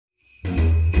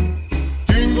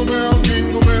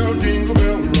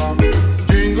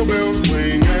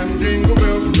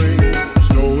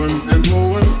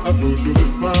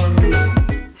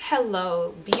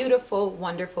beautiful,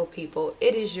 wonderful people.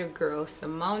 It is your girl,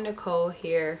 Simone Nicole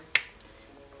here,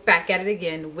 back at it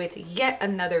again with yet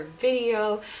another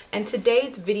video. And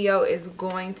today's video is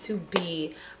going to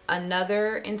be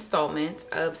another installment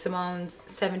of Simone's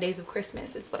 7 Days of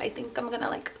Christmas is what I think I'm gonna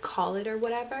like call it or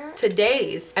whatever.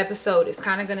 Today's episode is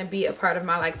kind of gonna be a part of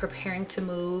my like preparing to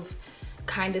move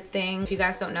kind of thing. If you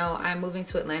guys don't know, I'm moving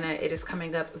to Atlanta. It is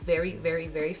coming up very, very,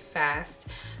 very fast.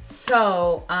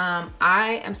 So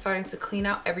I am starting to clean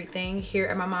out everything here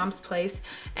at my mom's place,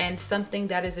 and something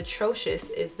that is atrocious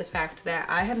is the fact that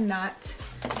I have not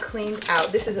cleaned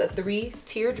out. This is a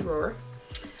 3-tier drawer.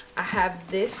 I have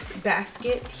this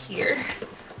basket here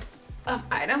of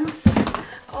items.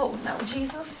 Oh no,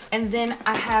 Jesus. And then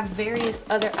I have various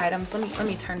other items. Let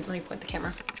me point the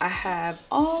camera. I have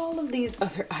all of these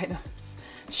other items.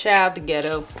 Child, the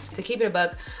ghetto. To keep it a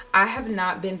buck, I have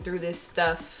not been through this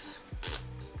stuff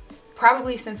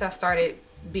probably since I started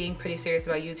being pretty serious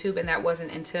about YouTube, and that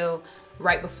wasn't until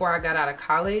right before I got out of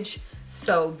college.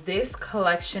 So this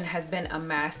collection has been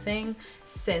amassing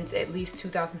since at least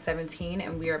 2017,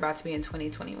 and we are about to be in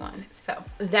 2021. So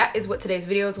that is what today's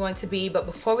video is going to be. But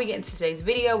before we get into today's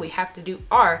video, we have to do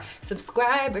our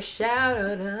subscriber shout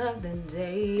out of the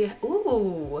day.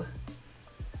 Ooh,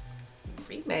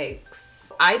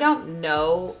 remakes. I don't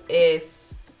know if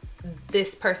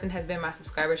this person has been my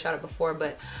subscriber shout out before,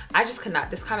 but I just could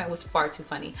not. This comment was far too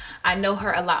funny. I know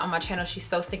her a lot on my channel. She's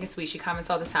so stinking sweet. She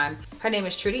comments all the time. Her name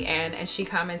is Trudy Ann, and she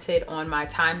commented on my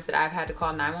times that I've had to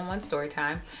call 911 story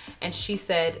time, and she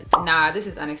said, nah, this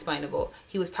is unexplainable.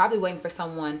 He was probably waiting for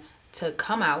someone to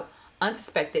come out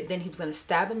unsuspected, then he was gonna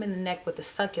stab him in the neck with a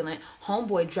succulent.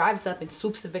 Homeboy drives up and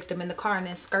swoops the victim in the car and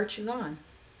then skirts you on.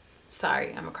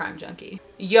 Sorry, I'm a crime junkie.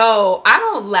 Yo, I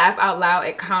don't laugh out loud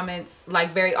at comments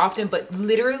like very often, but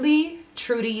literally,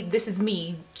 Trudy, this is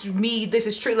me, this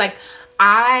is true. Like,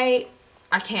 I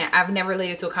can't. I've never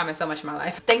related to a comment so much in my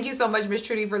life. Thank you so much, Miss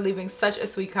Trudy, for leaving such a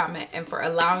sweet comment and for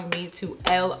allowing me to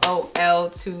LOL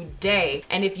today.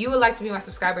 And if you would like to be my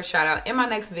subscriber shout out in my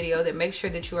next video, then make sure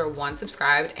that you are 1,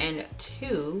 subscribed, and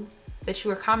 2, that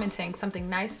you are commenting something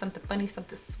nice, something funny,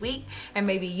 something sweet, and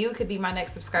maybe you could be my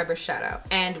next subscriber shout out.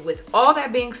 And with all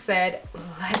that being said,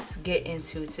 let's get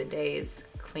into today's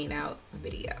clean out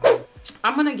video.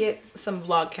 I'm gonna get some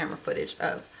vlog camera footage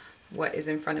of what is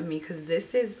in front of me because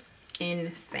this is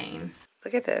insane.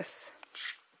 Look at this.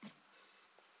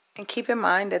 And keep in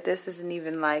mind that this isn't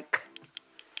even like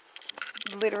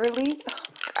literally,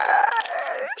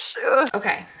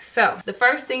 okay, so the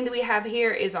first thing that we have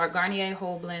here is our Garnier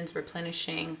Whole Blends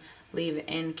Replenishing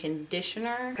Leave-In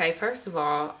Conditioner. Okay, first of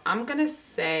all, I'm gonna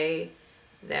say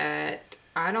that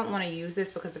I don't want to use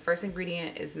this because the first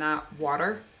ingredient is not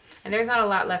water, and there's not a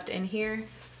lot left in here,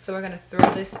 so we're gonna throw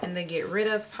this in the get rid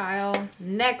of pile.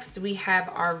 Next, we have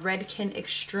our Redken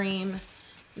Extreme,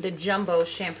 the Jumbo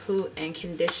Shampoo and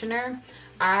Conditioner.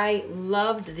 I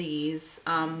loved these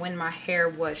when my hair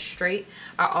was straight.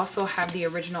 I also have the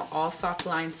original All Soft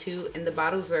line too, and the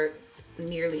bottles are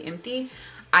nearly empty.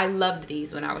 I loved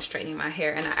these when I was straightening my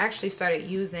hair, and I actually started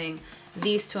using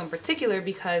these two in particular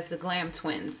because the Glam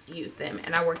twins used them,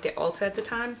 and I worked at Ulta at the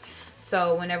time.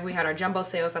 So whenever we had our jumbo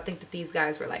sales, I think that these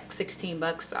guys were like 16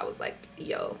 bucks. So I was like,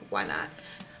 yo, why not?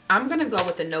 I'm gonna go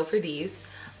with the no for these.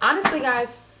 Honestly,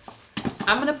 guys,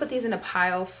 I'm gonna put these in a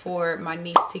pile for my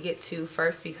niece to get to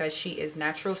first because she is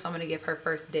natural, so I'm gonna give her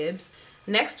first dibs.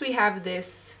 Next, we have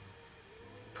this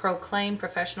Proclaim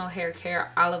Professional Hair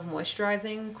Care Olive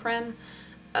Moisturizing Creme.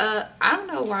 I don't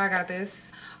know why I got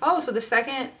this. Oh, so the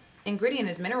second ingredient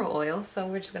is mineral oil, so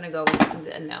we're just gonna go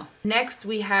with the no. Next,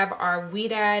 we have our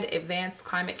Weedad Advanced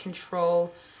Climate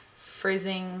Control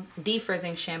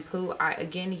Defrizzing Shampoo. I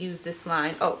again use this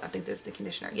line. Oh, I think this is the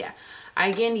conditioner. Yeah, I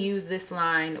again use this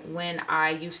line when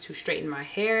I used to straighten my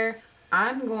hair.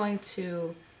 I'm going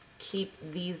to keep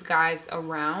these guys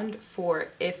around for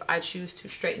if I choose to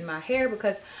straighten my hair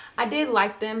because I did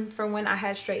like them from when I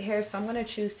had straight hair, so I'm gonna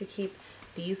choose to keep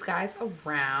these guys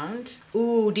around.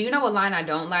 Ooh, do you know what line I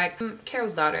don't like?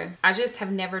 Carol's Daughter. I just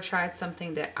have never tried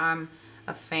something that I'm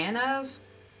a fan of.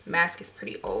 Mask is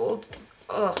pretty old.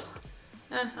 Ugh.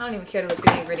 I don't even care to look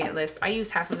through the ingredient list. I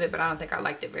used half of it, but I don't think I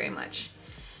liked it very much.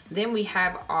 Then we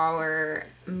have our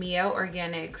Miel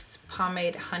Organics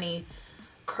Pomade Honey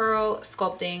Curl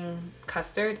Sculpting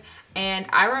Custard. And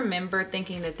I remember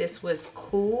thinking that this was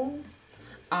cool.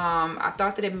 I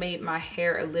thought that it made my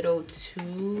hair a little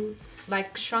too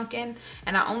like shrunken,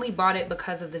 and I only bought it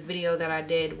because of the video that I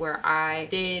did where I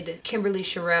did Kimberly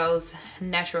Sherrill's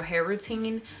natural hair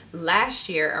routine last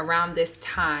year around this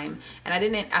time, and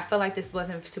I felt like this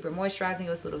wasn't super moisturizing. It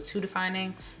was a little too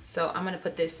defining, so I'm gonna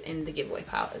put this in the giveaway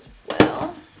pile as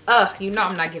well. You know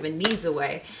I'm not giving these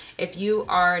away. If you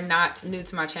are not new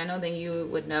to my channel, then you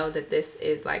would know that this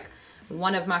is like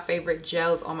one of my favorite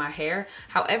gels on my hair.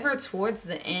 However, towards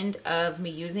the end of me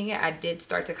using it, I did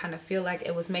start to kind of feel like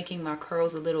it was making my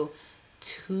curls a little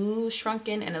too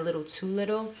shrunken and a little too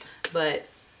little, but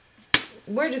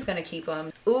we're just gonna keep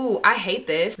them. Ooh, I hate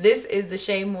this. This is the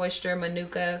Shea Moisture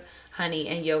Manuka Honey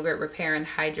and Yogurt Repair and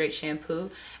Hydrate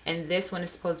Shampoo, and this one is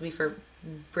supposed to be for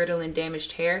brittle and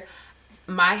damaged hair.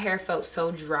 My hair felt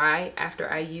so dry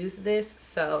after I used this,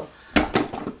 so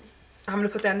I'm gonna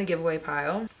put that in the giveaway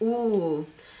pile. Ooh,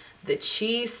 the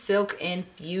Cheese Silk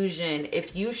Infusion.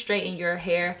 If you straighten your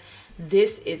hair,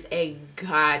 this is a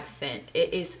godsend.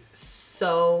 It is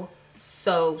so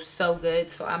good,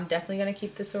 so I'm definitely gonna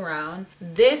keep this around.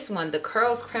 This one, the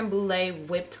Curls Creme Brulee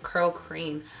Whipped Curl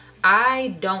Cream.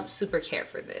 I don't super care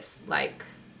for this, like,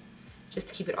 just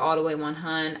to keep it all the way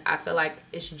 100. I feel like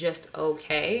it's just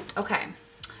okay. Okay,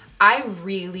 I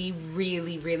really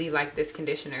like this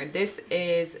conditioner. This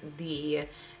is the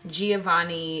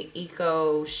Giovanni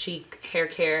Eco Chic Hair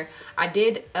Care. I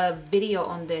did a video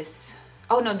on this.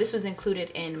 Oh no, this was included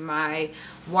in my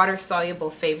water soluble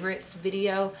favorites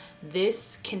video.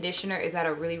 This conditioner is at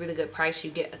a really good price.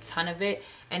 You get a ton of it,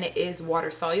 and it is water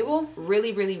soluble.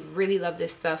 Really love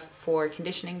this stuff for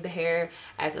conditioning the hair,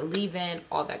 as a leave-in,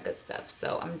 all that good stuff.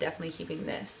 So I'm definitely keeping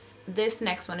this. This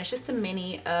next one is just a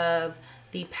mini of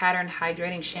the Pattern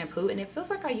Hydrating Shampoo, and it feels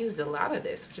like I used a lot of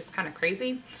this, which is kind of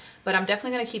crazy. But I'm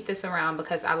definitely going to keep this around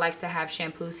because I like to have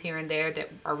shampoos here and there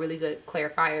that are really good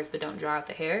clarifiers but don't dry out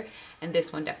the hair. And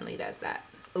this one definitely does that.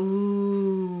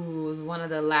 Ooh, one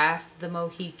of the last of the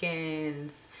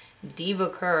Mohicans. Diva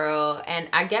Curl. And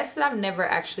I guess that I've never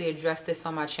actually addressed this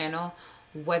on my channel,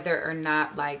 whether or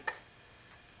not like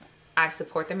I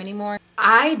support them anymore.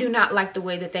 I do not like the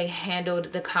way that they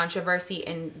handled the controversy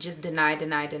and just deny.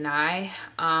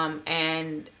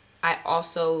 And I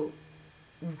also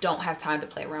don't have time to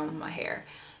play around with my hair.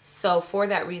 So for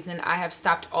that reason, I have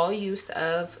stopped all use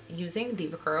of using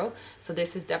Diva Curl. So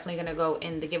this is definitely going to go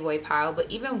in the giveaway pile. But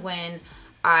even when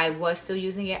I was still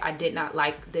using it, I did not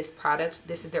like this product.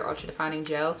 This is their Ultra Defining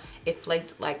Gel. It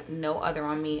flaked like no other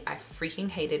on me. I freaking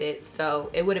hated it.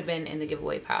 So it would have been in the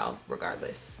giveaway pile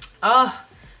regardless.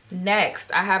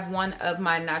 Next, I have one of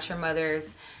my Not Your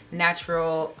Mother's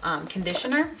natural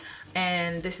conditioner.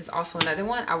 And this is also another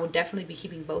one. I will definitely be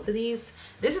keeping both of these.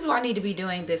 This is why I need to be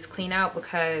doing this clean out,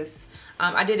 because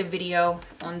I did a video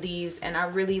on these and I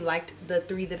really liked the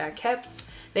 3 that I kept.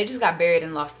 They just got buried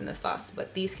and lost in the sauce,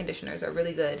 but these conditioners are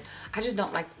really good. I just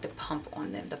don't like the pump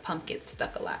on them. The pump gets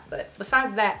stuck a lot, but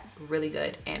besides that, really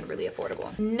good and really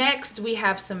affordable. Next, we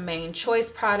have some Main Choice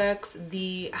products,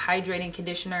 the hydrating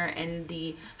conditioner and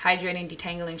the hydrating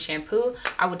detangling shampoo.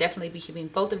 I will definitely be keeping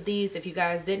both of these. If you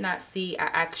guys did not see, I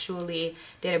actually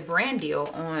did a brand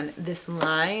deal on this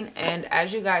line, and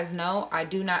as you guys know, I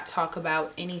do not talk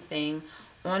about anything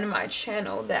on my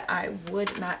channel that I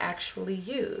would not actually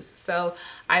use. So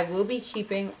I will be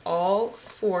keeping all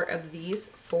 4 of these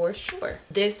for sure.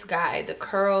 This guy, the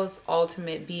Curls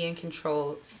Ultimate Be in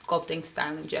Control Sculpting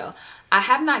Styling Gel. I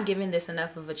have not given this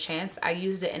enough of a chance. I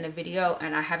used it in a video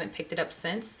and I haven't picked it up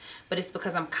since, but it's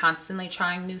because I'm constantly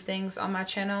trying new things on my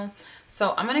channel.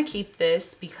 So I'm gonna keep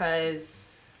this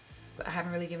because I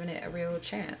haven't really given it a real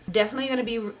chance. Definitely gonna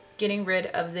be getting rid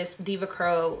of this Diva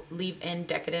Curl Leave-In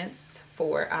Decadence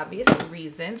for obvious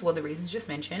reasons. Well, the reasons just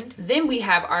mentioned. Then we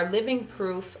have our Living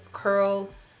Proof Curl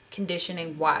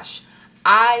Conditioning Wash.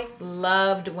 I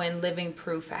loved when Living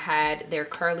Proof had their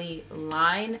curly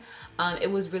line.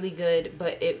 It was really good,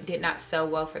 but it did not sell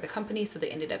well for the company, so they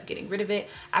ended up getting rid of it.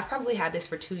 I've probably had this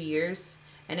for 2 years,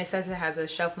 and it says it has a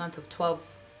shelf month of 12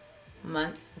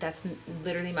 months. That's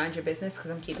literally mind your business because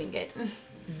I'm keeping it.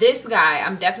 This guy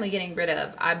I'm definitely getting rid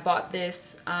of. I bought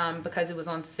this because it was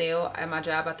on sale at my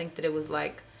job. I think that it was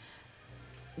like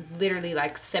literally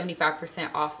like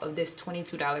 75% off of this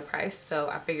 $22 price, so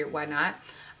I figured why not.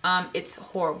 It's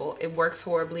horrible. It works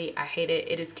horribly. I hate it.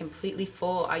 It is completely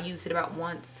full. I used it about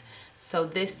once, so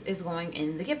this is going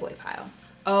in the giveaway pile.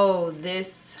 Oh,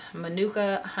 this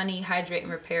Manuka Honey Hydrate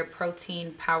and Repair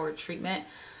Protein Power Treatment.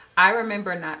 I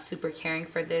remember not super caring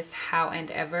for this how and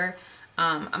ever.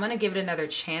 I'm gonna give it another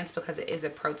chance because it is a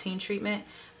protein treatment,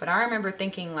 but I remember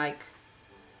thinking like,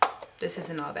 this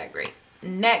isn't all that great.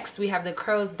 Next, we have the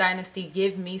Curls Dynasty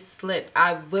Give Me Slip.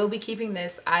 I will be keeping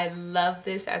this. I love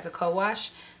this as a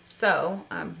co-wash, so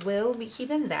I will be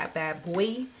keeping that bad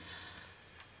boy.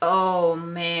 Oh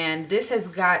man, this has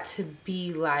got to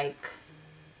be like,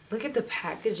 look at the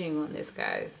packaging on this,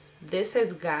 guys. This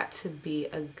has got to be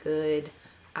a good,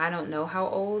 I don't know how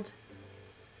old.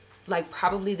 like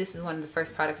probably this is one of the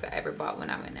first products I ever bought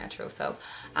when I went natural. So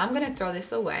I'm gonna throw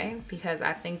this away because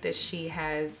I think that she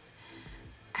has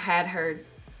had her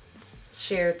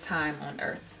shared time on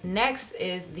earth. Next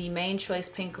is the Main Choice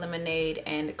Pink Lemonade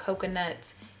and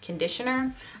Coconut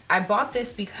Conditioner. I bought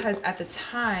this because at the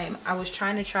time I was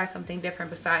trying to try something different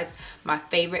besides my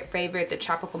favorite, the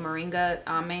Tropical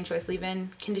Moringa Main Choice leave-in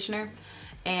conditioner,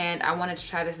 and I wanted to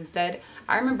try this instead.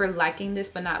 I remember liking this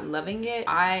but not loving it.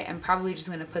 I am probably just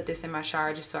going to put this in my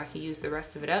shower just so I can use the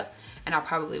rest of it up, and I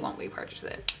probably won't repurchase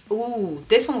it. Ooh,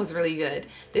 this one was really good.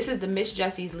 This is the Miss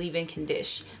Jessie's leave-in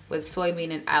condition with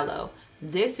soybean and aloe.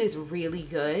 This is really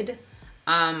good.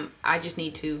 I just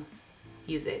need to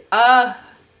use it.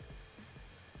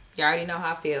 You already know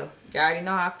how I feel. You already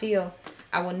know how I feel.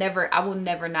 I will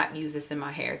never not use this in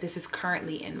my hair. This is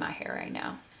currently in my hair right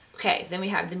now. Okay, then we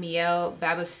have the Mielle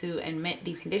Babassu and Mint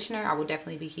Deep Conditioner. I will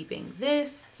definitely be keeping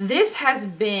this. This has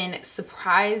been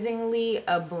surprisingly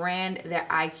a brand that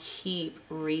I keep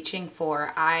reaching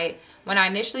for. When I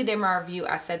initially did my review,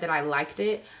 I said that I liked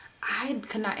it. I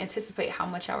could not anticipate how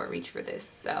much I would reach for this.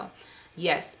 So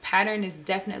yes, pattern is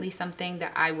definitely something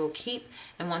that I will keep,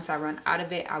 and once I run out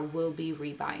of it, I will be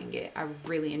rebuying it. I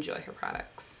really enjoy her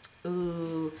products.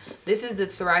 Ooh, this is the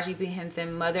Taraji P.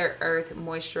 Henson Mother Earth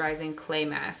Moisturizing Clay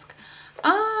Mask.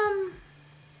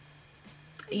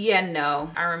 Yeah, no.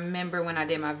 I remember when I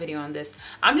did my video on this.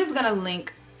 I'm just gonna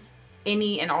link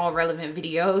any and all relevant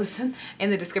videos in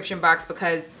the description box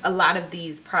because a lot of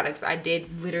these products I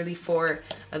did literally for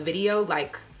a video.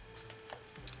 Like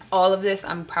all of this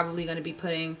I'm probably going to be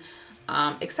putting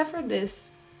except for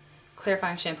this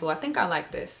clarifying shampoo. I think I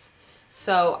like this,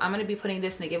 so I'm going to be putting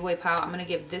this in the giveaway pile. I'm going to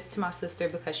give this to my sister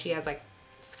because she has like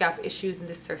scalp issues and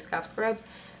this is her scalp scrub,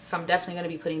 so I'm definitely going to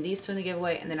be putting these two in the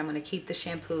giveaway, and then I'm going to keep the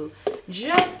shampoo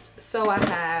just so I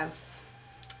have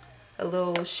a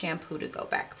little shampoo to go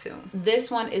back to.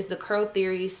 This one is the Curl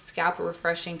Theory Scalp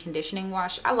Refreshing Conditioning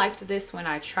Wash. I liked this when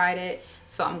I tried it,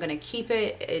 so I'm gonna keep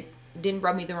it. It didn't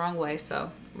rub me the wrong way,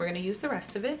 so we're gonna use the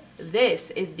rest of it.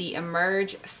 This is the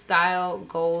Emerge Style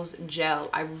Goals Gel.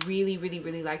 I really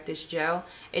like this gel.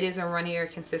 It is a runnier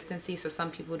consistency, so some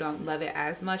people don't love it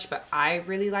as much, but I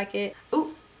really like it.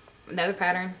 Ooh, another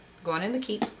pattern going in the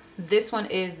keep. This one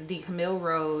is the Camille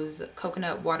Rose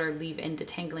Coconut Water Leave-In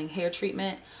Detangling Hair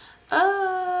Treatment.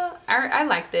 I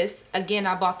like this. Again,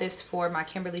 I bought this for my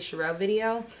Kimberly Sherrill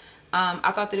video.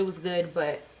 I thought that it was good,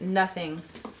 but nothing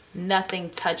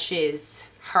touches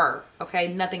her. Okay,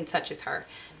 nothing touches her.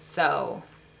 So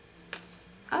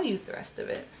I'll use the rest of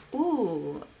it.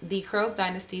 Ooh, the Curls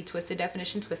Dynasty Twisted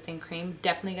Definition Twisting Cream.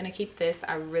 Definitely gonna keep this.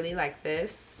 I really like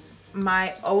this.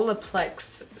 My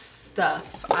Olaplex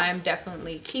stuff I'm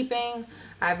definitely keeping.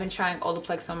 I've been trying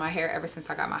Olaplex on my hair ever since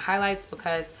I got my highlights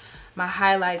because my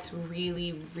highlights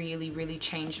really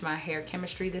changed my hair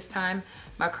chemistry this time.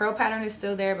 My curl pattern is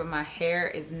still there, but my hair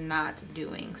is not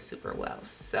doing super well.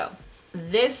 So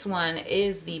this one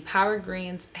is the Power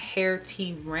Greens Hair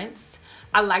Tea Rinse.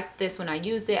 I liked this when I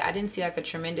used it. I didn't see like a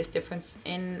tremendous difference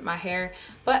in my hair,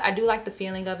 but I do like the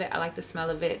feeling of it. I like the smell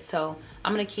of it, so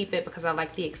I'm gonna keep it because I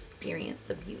like the experience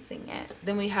of using it.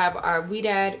 Then we have our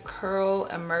Ouidad Curl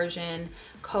Immersion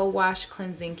Co-Wash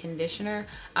Cleansing Conditioner.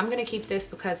 I'm gonna keep this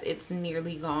because it's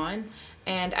nearly gone,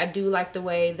 and I do like the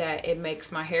way that it makes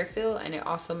my hair feel, and it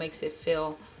also makes it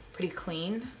feel pretty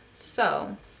clean.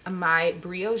 So my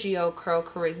Briogeo Curl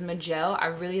Charisma Gel. I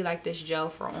really like this gel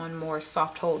for on more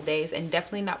soft hold days, and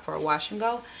definitely not for a wash and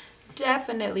go.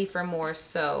 Definitely for more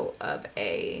so of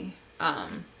a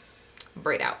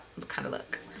braid out kind of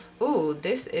look. Ooh,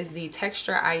 this is the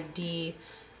Texture ID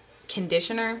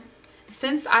Conditioner.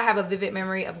 Since I have a vivid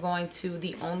memory of going to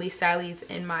the only Sally's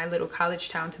in my little college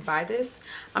town to buy this,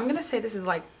 I'm gonna say this is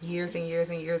like years and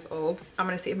years old. I'm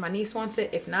gonna see if my niece wants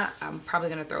it. If not, I'm probably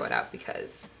gonna throw it out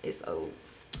because it's old.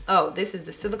 Oh, this is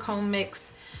the Silicone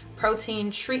Mix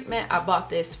Protein Treatment. I bought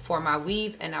this for my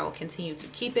weave, and I will continue to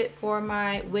keep it for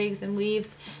my wigs and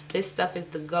weaves. This stuff is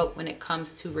the GOAT when it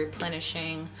comes to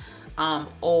replenishing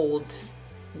old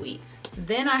weave.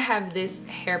 Then I have this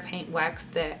hair paint wax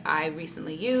that I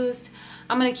recently used.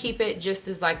 I'm gonna keep it just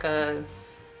as like a,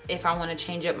 if I want to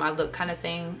change up my look kind of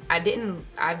thing. I didn't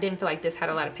feel like this had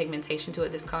a lot of pigmentation to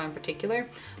it, this color in particular,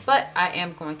 but I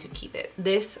am going to keep it.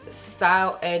 This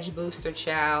Style Edge Booster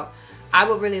Child. I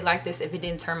would really like this if it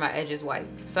didn't turn my edges white.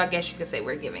 So I guess you could say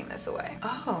we're giving this away.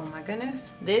 Oh my goodness.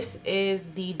 This is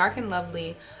the Dark and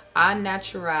Lovely Au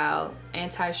Naturel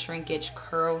Anti-Shrinkage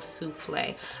Curl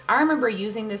Souffle. I remember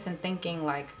using this and thinking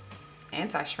like,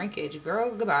 anti-shrinkage,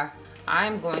 girl, goodbye.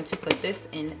 I'm going to put this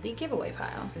in the giveaway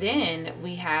pile. Then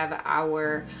we have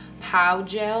our Pow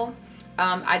Gel.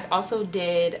 I also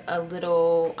did a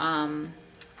little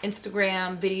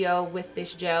Instagram video with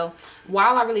this gel.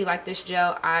 While I really like this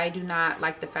gel, I do not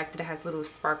like the fact that it has little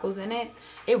sparkles in it.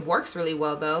 It works really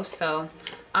well though, so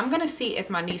I'm gonna see if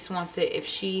my niece wants it. If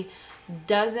she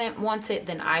doesn't want it,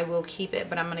 then I will keep it,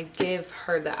 but I'm gonna give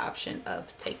her the option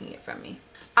of taking it from me.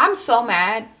 I'm so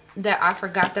mad that I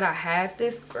forgot that I had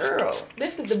this. Girl,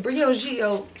 this is the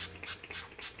Briogeo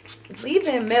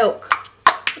leave-in milk.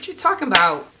 What you talking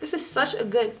about? This is such a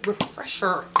good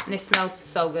refresher and it smells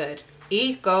so good.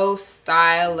 Eco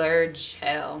Styler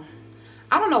gel.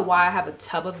 I don't know why I have a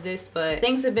tub of this, but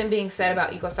things have been being said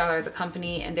about Eco Styler as a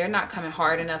company and they're not coming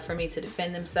hard enough for me to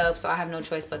defend themselves, so I have no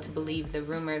choice but to believe the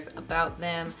rumors about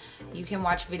them. You can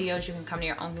watch videos, you can come to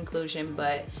your own conclusion,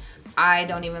 but I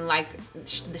don't even like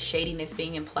the shadiness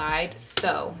being implied,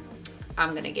 so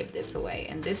I'm gonna give this away.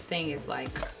 And this thing is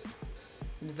like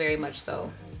very much so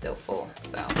still full.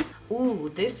 So ooh,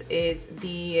 this is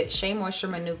the Shea Moisture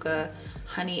Manuka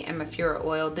Honey and Mafura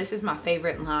Oil. This is my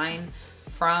favorite line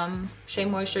from Shea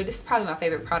Moisture. This is probably my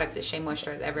favorite product that Shea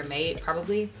Moisture has ever made,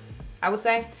 probably, I would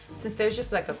say. Since there's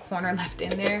just like a corner left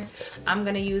in there, I'm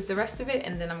gonna use the rest of it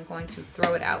and then I'm going to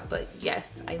throw it out. But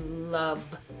yes, I love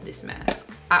this mask.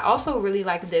 I also really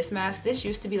like this mask. This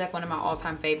used to be like one of my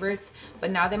all-time favorites, but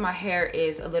now that my hair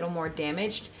is a little more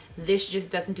damaged, this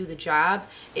just doesn't do the job.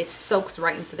 It soaks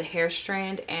right into the hair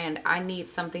strand, and I need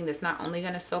something that's not only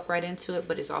gonna soak right into it,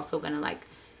 but it's also gonna like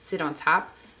sit on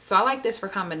top. So I like this for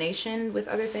combination with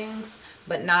other things,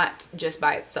 but not just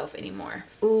by itself anymore.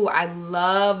 Ooh, I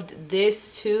loved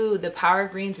this too, the Power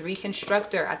Greens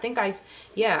Reconstructor. I think I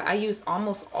used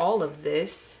almost all of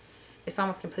this. It's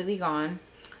almost completely gone.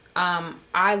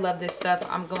 I love this stuff.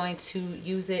 I'm going to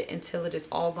use it until it is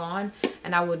all gone,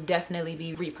 and I will definitely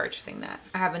be repurchasing that.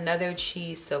 I have another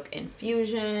Cheese Silk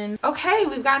Infusion. Okay,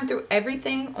 we've gotten through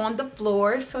everything on the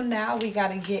floor, so now we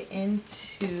gotta get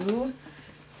into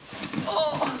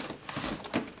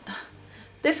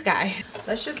this guy.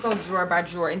 Let's just go drawer by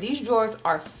drawer, and these drawers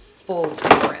are full to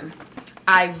the brim.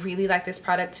 I really like this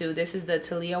product too. This is the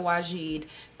Talia Wajid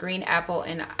Green Apple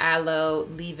and Aloe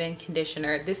Leave-In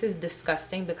Conditioner. This is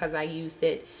disgusting because I used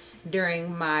it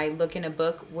during my look in a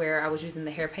book where I was using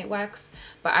the hair paint wax,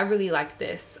 but I really like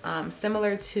this.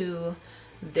 Similar to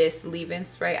this leave-in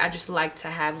spray, I just like to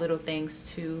have little things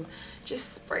to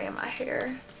just spray in my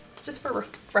hair, just for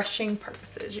refreshing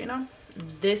purposes, you know.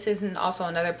 This is also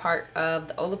another part of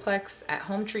the Olaplex at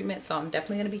home treatment, so I'm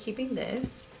definitely going to be keeping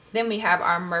this. Then we have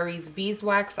our Murray's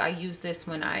Beeswax. I use this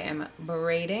when I am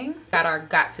braiding. Got our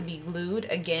Got to Be Glued,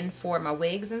 again for my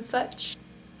wigs and such.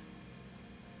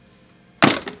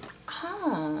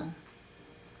 Oh,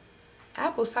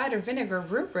 apple cider vinegar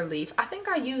root relief. I think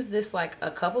I used this like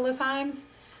a couple of times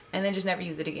and then just never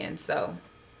used it again, so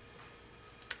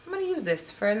I'm gonna use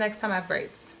this for next time I have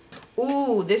braids.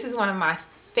 Ooh, this is one of my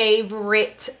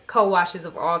favorite co-washes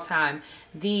of all time,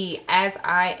 the As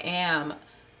I Am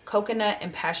Coconut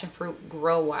and Passion Fruit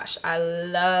Grow Wash. I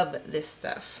love this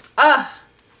stuff.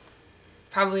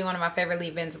 Probably one of my favorite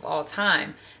leave-ins of all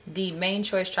time. The Main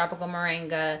Choice Tropical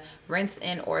Moringa Rinse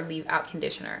In or Leave Out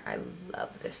Conditioner. I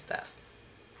love this stuff.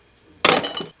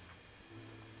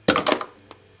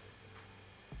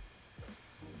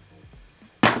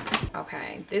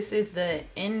 Okay, this is the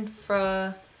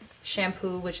Infra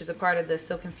shampoo, which is a part of the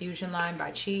Silk Infusion line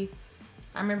by Chi.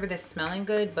 I remember this smelling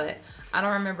good, but I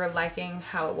don't remember liking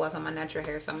how it was on my natural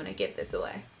hair, so I'm gonna give this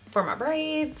away for my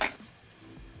braids.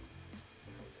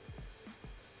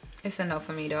 It's a no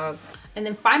for me, dog. And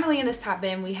then finally in this top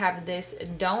bin, we have this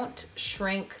Don't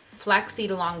Shrink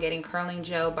Flaxseed Elongating Curling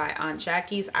Gel by Aunt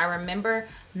Jackie's. I remember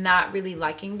not really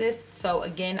liking this, so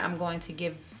again, I'm going to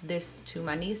give this to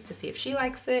my niece to see if she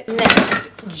likes it.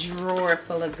 Next drawer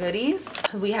full of goodies,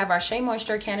 we have our Shea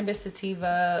Moisture Cannabis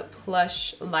Sativa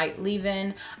Plush Light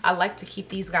Leave-In. I like to keep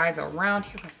these guys around.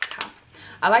 Here goes the top.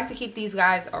 I like to keep these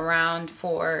guys around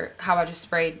for how I just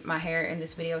sprayed my hair in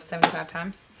this video 75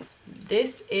 times.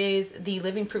 This is the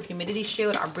Living Proof Humidity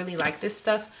Shield. I really like this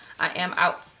stuff. I am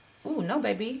out. Ooh, no,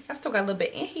 baby. I still got a little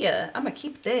bit in here. I'm gonna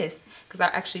keep this because I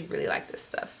actually really like this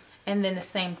stuff. And then the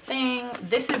same thing.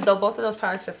 This is, though, both of those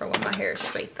products are for when my hair is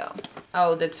straight, though.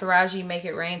 Oh, the Taraji Make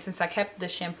It Rain. Since I kept the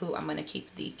shampoo, I'm gonna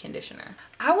keep the conditioner.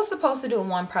 I was supposed to do a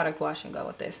one product wash and go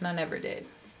with this, and I never did.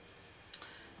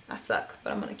 I suck,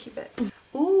 but I'm gonna keep it.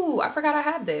 Ooh, I forgot I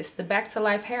had this, the Back to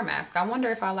Life hair mask. I wonder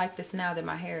if I like this now that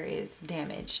my hair is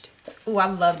damaged. Ooh, I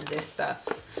love this stuff,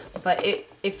 but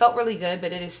it felt really good,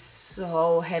 but it is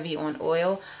so heavy on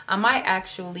oil. I might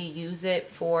actually use it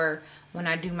for when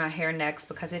I do my hair next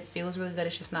because it feels really good.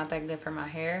 It's just not that good for my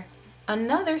hair.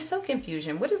 Another silk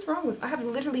infusion. What is wrong with, I have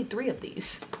literally 3 of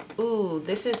these. Ooh,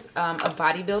 this is a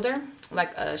bodybuilder,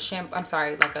 like a shampoo, I'm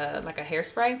sorry, like a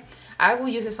hairspray. I will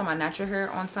use this on my natural hair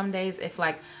on some days if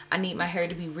like I need my hair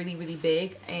to be really, really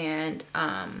big and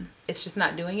it's just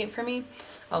not doing it for me.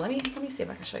 Oh, let me see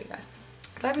if I can show you guys.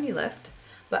 Do I have any left?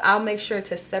 But I'll make sure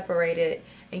to separate it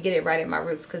and get it right at my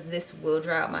roots because this will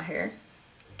dry out my hair.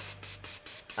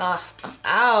 I'm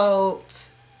out.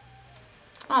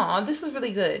 Aw, this was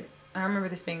really good. I remember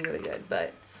this being really good,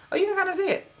 but oh, you can kind of see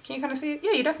it. Can you kind of see it?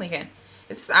 Yeah, you definitely can.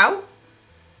 Is this out?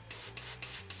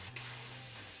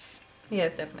 Yeah,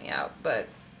 it's definitely out, but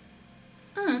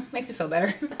makes me feel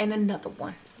better. And another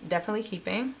one, definitely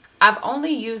keeping. I've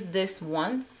only used this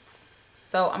once,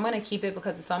 so I'm gonna keep it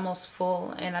because it's almost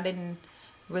full and I didn't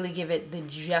really give it the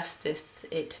justice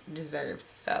it deserves.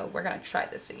 So we're gonna try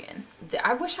this again.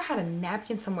 I wish I had a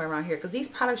napkin somewhere around here because these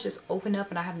products just open up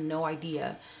and I have no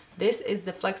idea. This is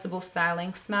the flexible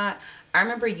styling snot. I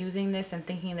remember using this and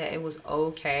thinking that it was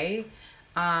okay.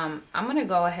 I'm gonna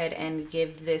go ahead and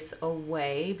give this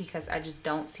away because I just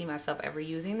don't see myself ever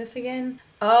using this again.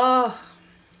 Oh,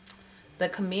 the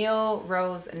Camille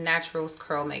Rose Naturals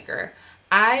Curl Maker.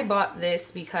 I bought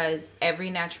this because every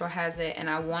natural has it and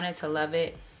I wanted to love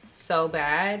it so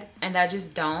bad and I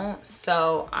just don't.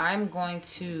 So I'm going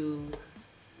to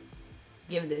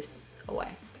give this away.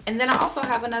 And then I also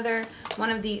have another one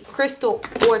of the Crystal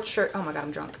Orchard. Oh my God,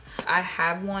 I'm drunk. I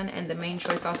have one and the Main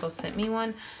Choice also sent me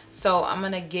one. So I'm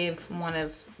going to give one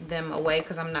of them away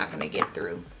because I'm not going to get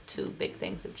through 2 big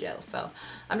things of gel. So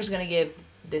I'm just going to give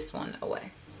this one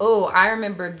away. Oh, I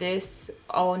remember this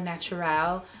Au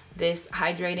Naturel, this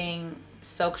hydrating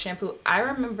soak shampoo. I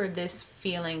remember this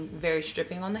feeling very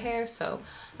stripping on the hair. So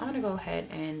I'm going to go ahead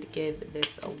and give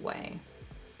this away.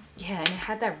 Yeah, and it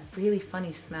had that really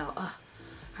funny smell. Ugh.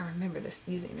 I remember this,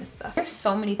 using this stuff. There's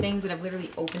so many things that have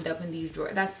literally opened up in these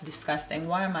drawers. That's disgusting.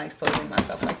 Why am I exposing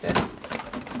myself like this?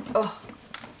 Oh.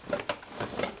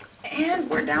 And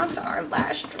we're down to our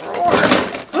last drawer.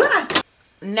 Ah!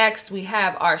 Next, we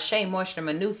have our Shea Moisture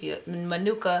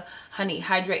Manuka Honey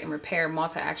Hydrate and Repair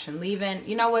Multi-Action Leave-In.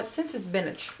 You know what? Since it's been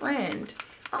a trend,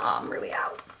 oh, I'm really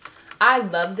out. I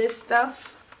love this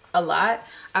stuff a lot.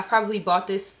 I've probably bought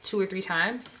this 2 or 3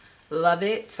 times. Love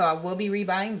it. So I will be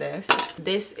rebuying this.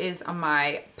 This is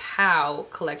my POW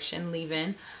collection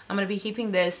leave-in. I'm going to be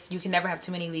keeping this. You can never have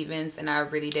too many leave-ins and I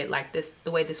really did like this,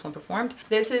 the way this one performed.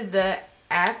 This is the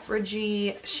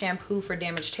Afrogy shampoo for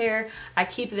damaged hair. I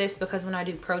keep this because when I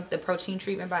do the protein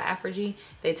treatment by Afrogy,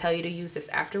 they tell you to use this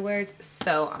afterwards.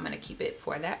 So I'm going to keep it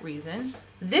for that reason.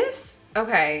 This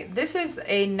is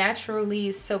a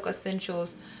Naturally Silk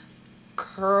Essentials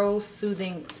Curl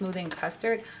Smoothing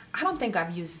Custard. I don't think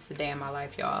I've used this a day in my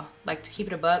life, y'all. Like, to keep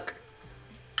it a buck,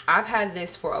 I've had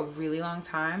this for a really long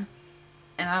time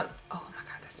and oh my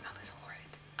God, that smell is horrid.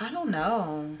 I don't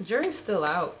know, jury's still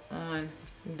out on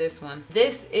this one.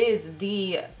 This is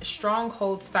the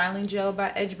Stronghold Styling Gel by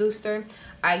Edge Booster.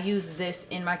 I used this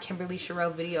in my Kimberly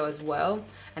Sherrill video as well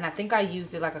and I think I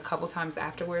used it like a couple times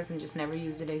afterwards and just never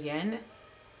used it again.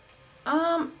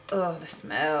 Oh, the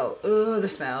smell. Oh, the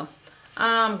smell.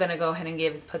 I'm gonna go ahead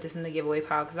and put this in the giveaway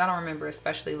pile because I don't remember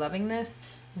especially loving this.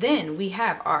 Then we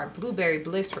have our Blueberry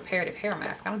Bliss Reparative Hair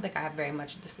Mask. I don't think I have very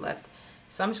much of this left,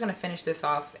 so I'm just gonna finish this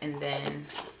off and then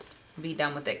be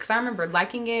done with it because I remember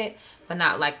liking it but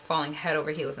not like falling head over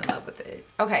heels in love with it.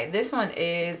 Okay, this one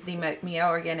is the Miel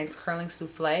Organics Curling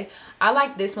Souffle. I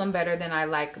like this one better than I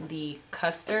like the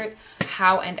custard.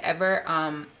 However,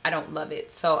 I don't love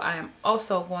it, so I am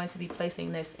also going to be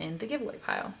placing this in the giveaway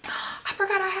pile. I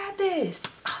forgot I had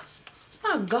this. Oh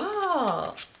my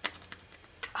God.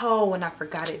 Oh, and I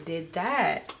forgot it did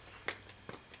that.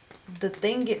 The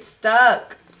thing gets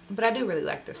stuck, but I do really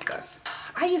like this stuff.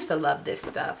 I used to love this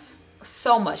stuff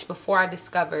so much before I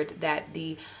discovered that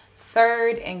the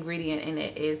 3rd ingredient in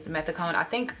it is the methicone. I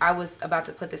think I was about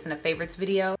to put this in a favorites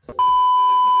video.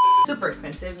 Super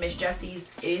expensive. Miss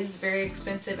Jessie's is very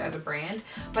expensive as a brand,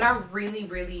 but I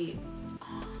really,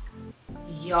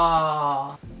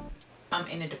 y'all, I'm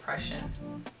in a depression.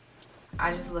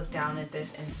 I just looked down at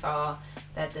this and saw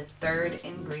that the 3rd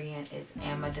ingredient is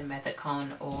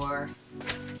amidimethicone or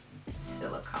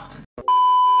silicone.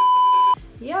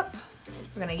 Yep,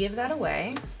 we're gonna give that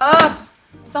away. Ugh,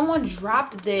 someone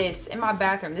dropped this in my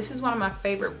bathroom. This is one of my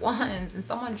favorite ones and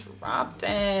someone dropped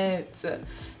it.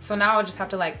 So now I'll just have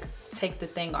to like take the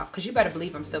thing off because you better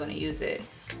believe I'm still gonna use it.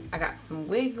 I got some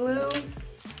wig glue.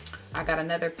 I got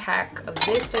another pack of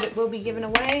this that it will be given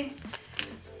away.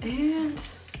 And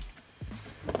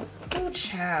oh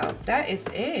child, that is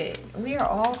it. We are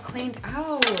all cleaned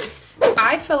out.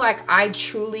 I feel like I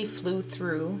truly flew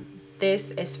through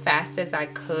this as fast as I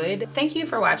could. Thank you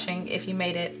for watching. If you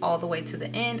made it all the way to the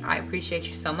end, I appreciate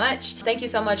you so much. Thank you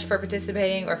so much for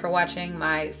participating or for watching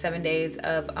my 7 days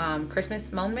of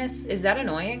Christmas Mone Miss. Is that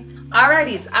annoying?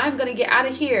 Alrighties, I'm gonna get out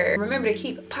of here. Remember to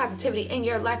keep positivity in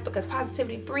your life because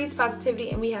positivity breeds positivity,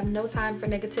 and we have no time for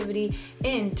negativity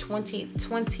in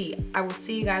 2020. I will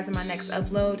see you guys in my next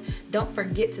upload. Don't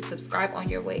forget to subscribe on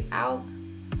your way out,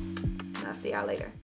 and I'll see y'all later.